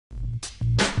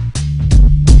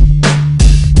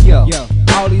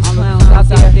all these clowns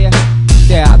out there,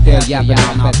 they're out there yapping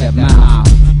off at their mouth.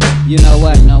 You know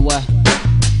what?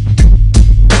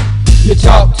 You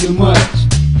talk too much,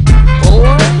 boy.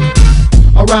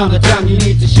 Around the time you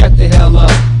need to shut the hell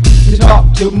up. You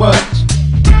talk too much,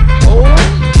 boy.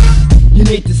 You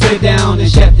need to sit down and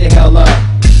shut the hell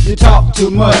up. You talk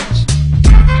too much,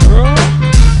 girl.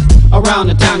 Around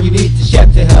the time you need to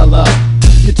shut the hell up.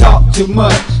 You talk too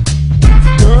much,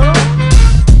 girl.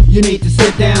 You need to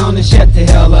sit down and shut the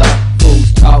hell up.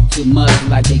 Fools talk too much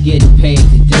like they getting paid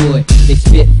to do it. They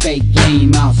spit fake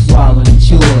game out, swallow and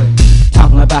chew it.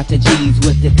 Talking about the G's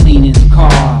with the cleanest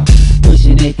car,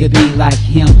 wishing they could be like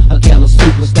him, a killer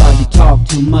superstar. You talk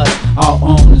too much, all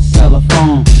on the cell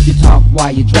phone. You talk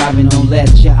while you're driving, don't let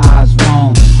your eyes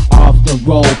roam. Off the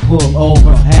road, pull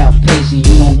over, have patience.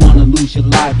 You don't wanna lose your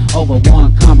life over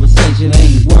one conversation,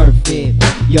 ain't worth it.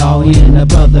 Y'all in a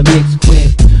brother mix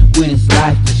quick. When it's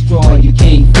life destroyed, you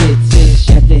can't fix it.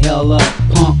 Shut the hell up,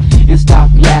 punk, and stop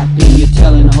yapping. You're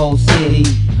telling the whole city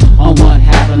on what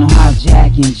happened, on how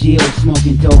Jack and Jill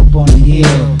smoking dope on the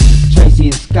hill. Tracy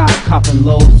and Scott copping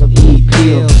loads of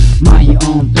E-pills. Mind your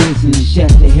own business, shut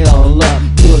the hell up.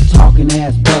 You're a talking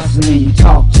ass bustin' and you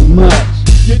talk too much.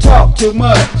 You talk too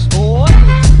much, boy.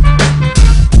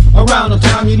 Around the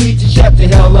time you need to shut the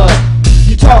hell up.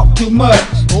 You talk too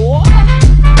much, boy.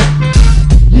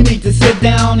 You need to sit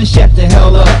down and shut the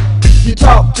hell up. You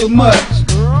talk too much,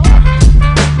 girl.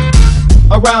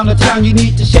 Around the time you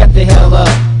need to shut the hell up.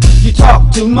 You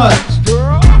talk too much,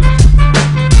 girl.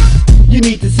 You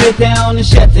need to sit down and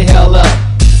shut the hell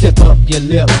up. Zip up your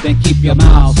lips and keep your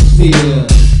mouth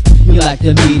sealed. You like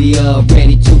the media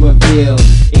ready to reveal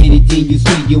anything you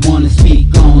see, you wanna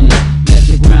speak on it. Let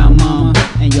your grandmama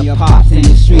and your pops in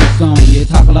the streets on you.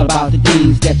 Talking about the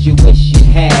things that you wish you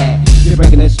had. You're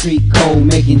breaking the street code,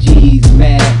 making G's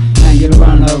mad. Now you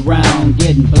run around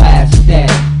getting blasted.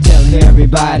 Telling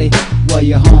everybody where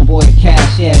your homeboy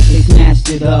cash at. They snatched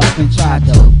it up and tried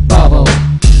to bubble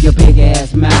your big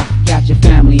ass mouth, got your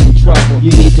family in trouble.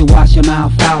 You need to wash your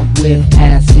mouth out with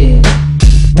acid.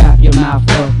 Wrap your mouth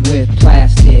up with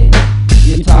plastic.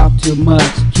 You talk too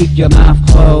much, keep your mouth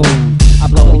closed. I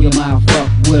blow your mouth up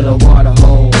with a water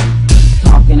hose.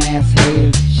 Talking ass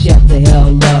haters, shut the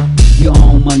hell up. You're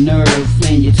on my nerves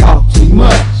and you talk too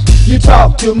much. You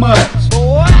talk too much,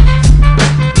 boy.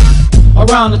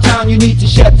 Around the time you need to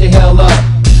shut the hell up.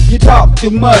 You talk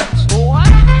too much, boy.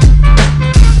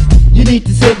 You need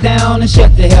to sit down and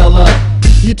shut the hell up.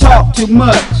 You talk too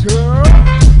much, girl.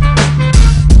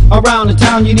 Around the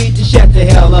time you need to shut the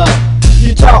hell up.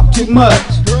 You talk too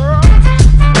much, girl.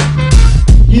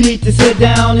 You need to sit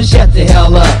down and shut the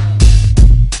hell up.